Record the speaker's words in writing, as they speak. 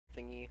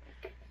thingy.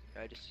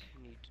 I just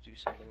need to do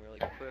something really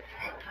quick.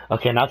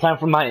 Okay, now time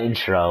for my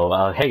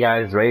intro. Hey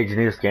guys, Rage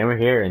News Gamer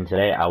here, and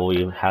today I will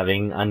be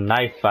having a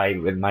knife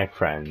fight with my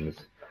friends.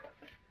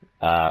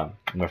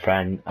 My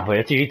friend. Oh, wait,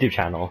 it's your YouTube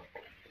channel.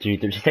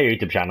 Just say your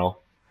YouTube channel.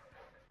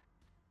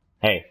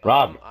 Hey,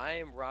 Rob. I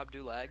am Rob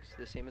Dulags,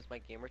 the same as my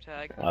gamer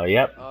tag. Oh,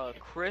 yep.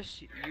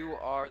 Chris, you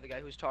are the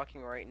guy who's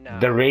talking right now.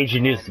 The Rage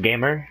News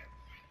Gamer.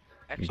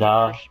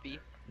 Extra crispy.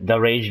 The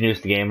Rage News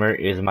Gamer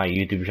is my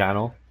YouTube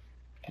channel.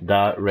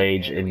 The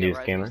Rage News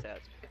Gamer.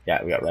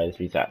 Yeah, we got Rise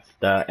Restats.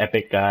 The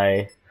epic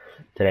guy.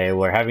 Today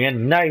we're having a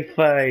knife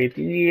fight.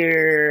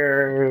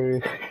 Yeah.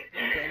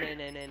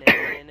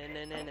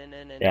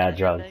 Yeah,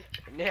 drugs.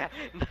 Yeah.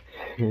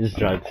 It's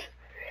drugs.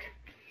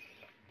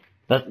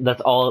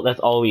 That's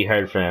all we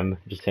heard from him.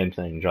 Just him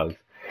saying drugs.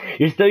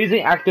 You're still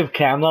using active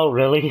camo,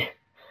 really?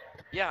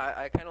 Yeah,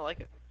 I kind of like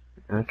it.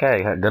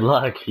 Okay, good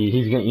luck.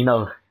 He's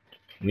gonna,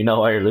 we know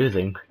why you're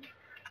losing.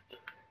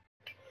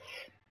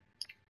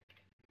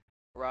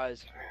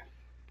 Rise.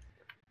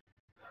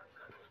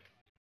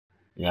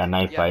 Yeah,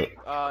 knife fight.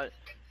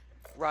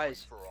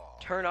 Rise.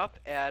 Turn up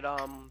at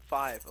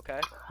 5, okay?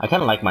 I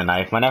kind of like my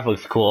knife. My knife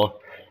looks cool.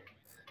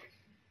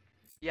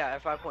 Yeah,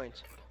 at 5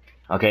 points.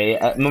 Okay,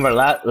 remember,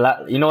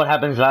 you know what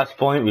happens last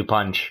point? We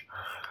punch.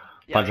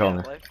 Yeah, Punch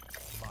only.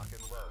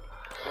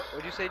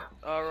 What'd you say,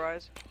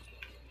 Rise?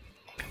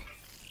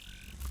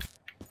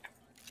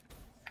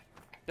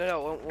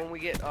 No, when we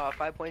get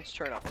 5 points,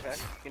 turn up, okay?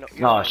 You know.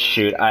 Oh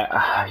shoot!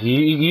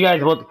 You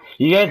guys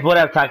both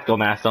have tactical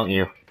mask, don't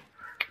you?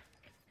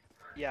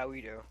 Yeah,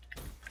 we do.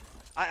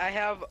 I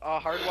have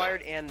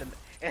hardwired and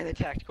the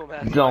tactical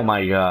mask. Oh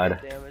my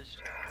god. Damaged.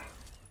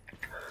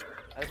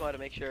 I just wanted to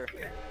make sure.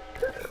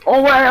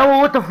 Oh wait! Oh,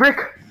 what the frick?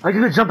 Are you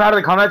gonna jump out of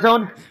the combat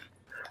zone?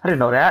 I didn't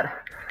know that.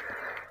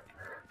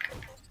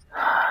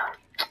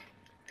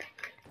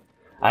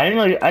 I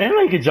didn't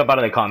know you could jump out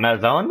of the combat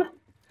zone.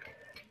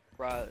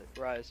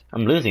 Rise.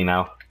 I'm losing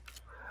now.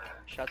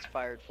 Shots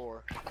fired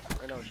 4.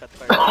 Or no, shots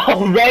fired.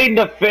 Oh, right in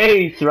the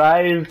face,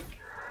 Rise.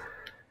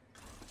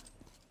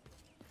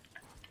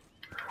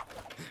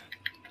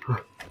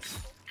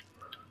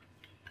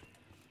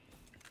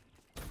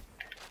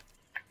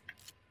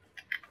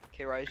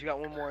 Okay, Rise, you got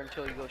one more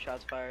until you go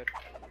shots fired.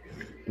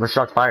 What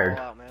shot fired?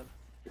 Oh, man.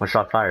 What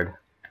shot fired?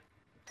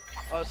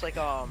 Oh, it's like,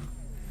 yeah,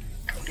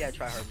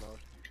 try hard mode.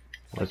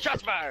 What's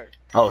Shots fired!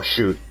 Oh,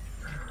 shoot.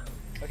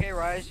 Okay,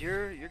 Rise,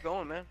 you're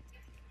going, man.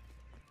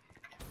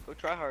 Go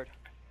try hard.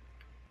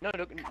 No,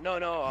 you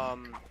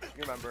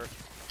remember.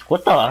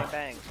 What the? Bang,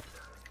 bang.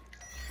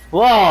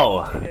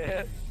 Whoa!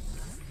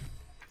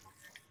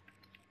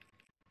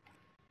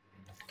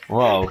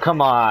 Whoa,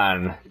 come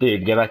on.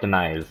 Dude, get back to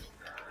knives.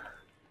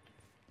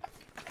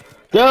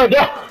 Dude,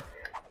 no!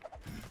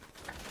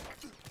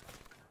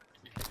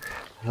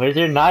 Where's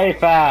your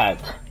knife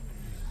at?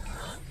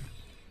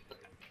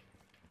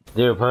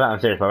 Dude, I'm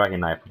serious, put back your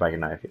knife,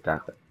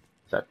 exactly.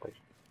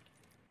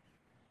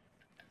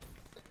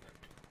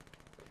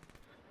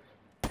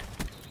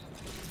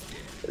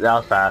 That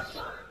was fast.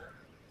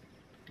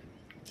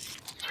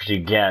 That's what you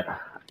get.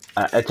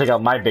 I took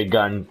out my big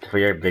gun for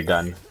your big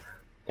gun.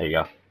 There you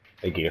go.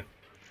 Thank you.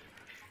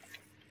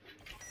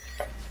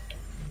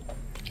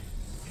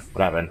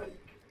 What happened?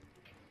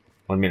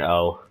 What do you mean,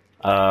 oh?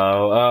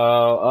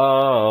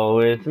 Oh,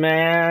 it's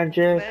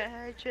magic.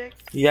 Magic.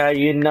 Yeah,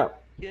 you know.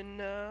 You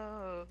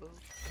know.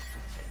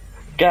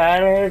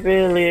 Gotta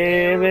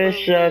believe it's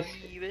just.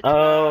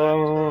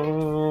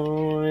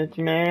 Oh, it's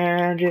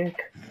magic.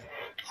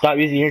 Stop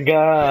using your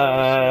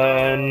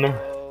gun.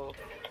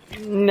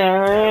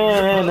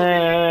 No,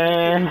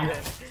 no.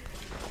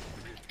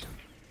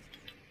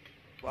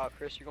 Wow,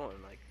 Chris, you're going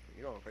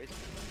crazy.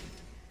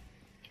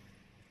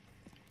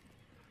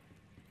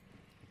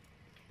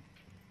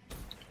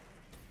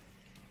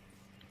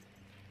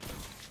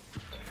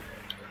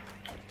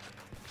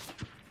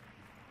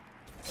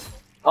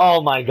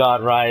 Oh my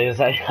god, Rise.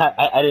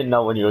 I didn't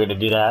know when you were gonna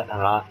do that or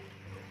not.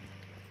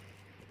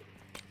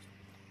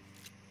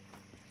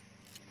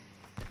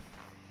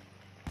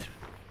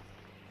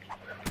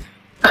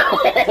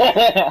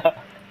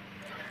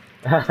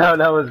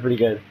 That was pretty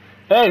good.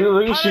 Hey, who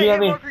are you shooting at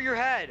me? Your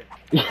head?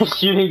 You're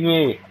shooting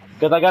me.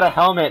 Because I got a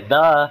helmet,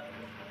 duh.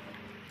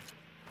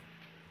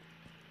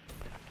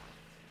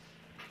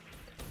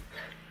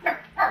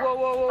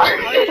 Whoa.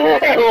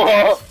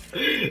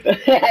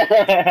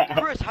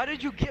 Chris, how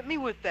did you get me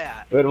with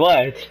that? With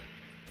what?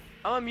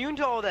 I'm immune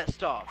to all that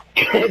stuff.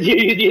 You're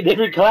using a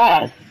different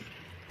class.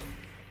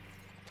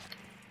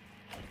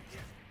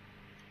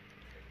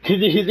 You're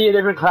using a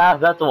different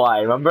class, that's why,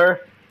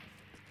 remember?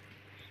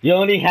 You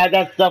only had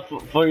that stuff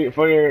for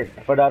the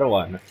other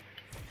one.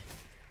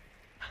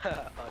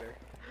 Utter.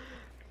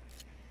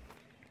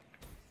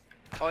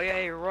 Oh yeah,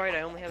 you're right,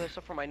 I only have that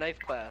stuff for my knife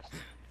class.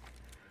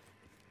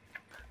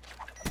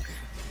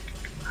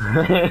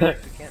 You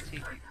can't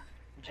see.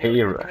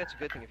 Hey, I think that's a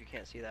good thing if you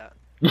can't see that.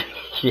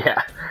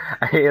 Yeah,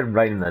 I hit him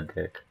right in the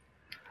dick.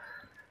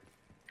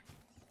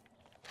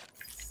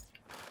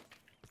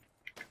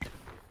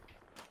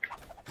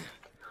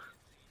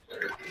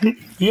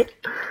 Yeah.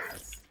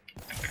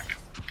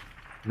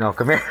 No,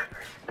 come here.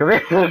 Come here.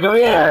 Come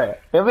here.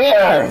 Come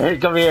here.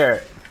 Come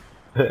here.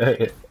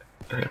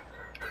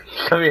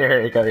 Come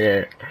here. Come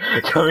here.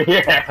 Come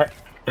here.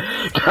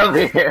 Come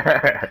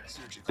here.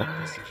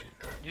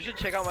 You should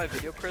check out my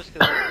video, Chris,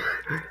 cause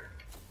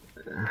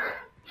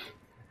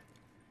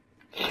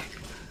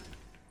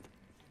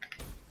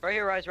right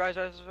here, rise.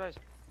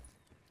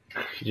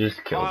 She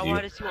just killed I you.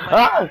 wanted to see what my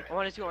I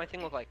wanted to see what my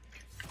thing looked like.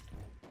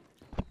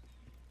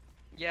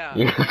 Yeah.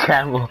 Yeah,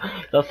 camel.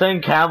 The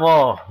same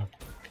camel.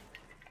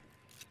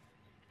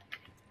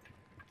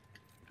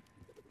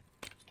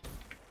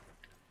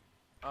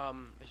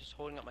 It's just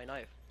holding up my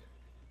knife.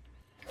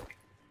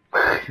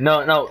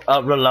 No,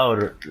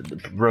 reload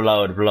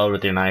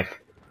with your knife.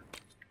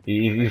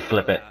 You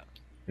flip it,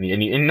 and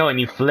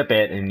you flip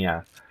it, and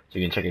yeah, so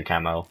you can check your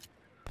camo.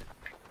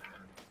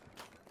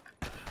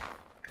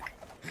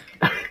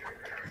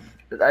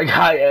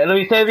 Let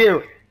me save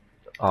you.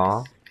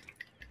 Aw,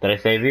 did I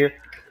save you?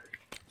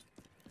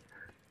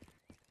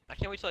 I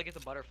can't wait till I get the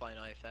butterfly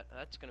knife.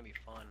 That's gonna be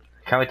fun.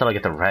 Can't wait till I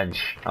get the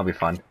wrench. That'll be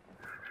fun.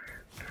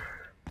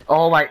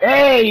 Oh my!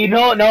 Hey,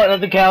 no, it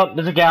doesn't count.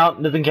 Doesn't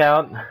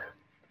count.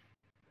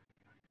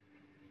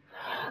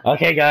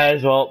 Okay,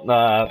 guys. Well,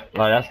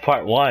 that's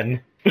part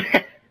 1.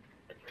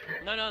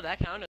 No, that counted.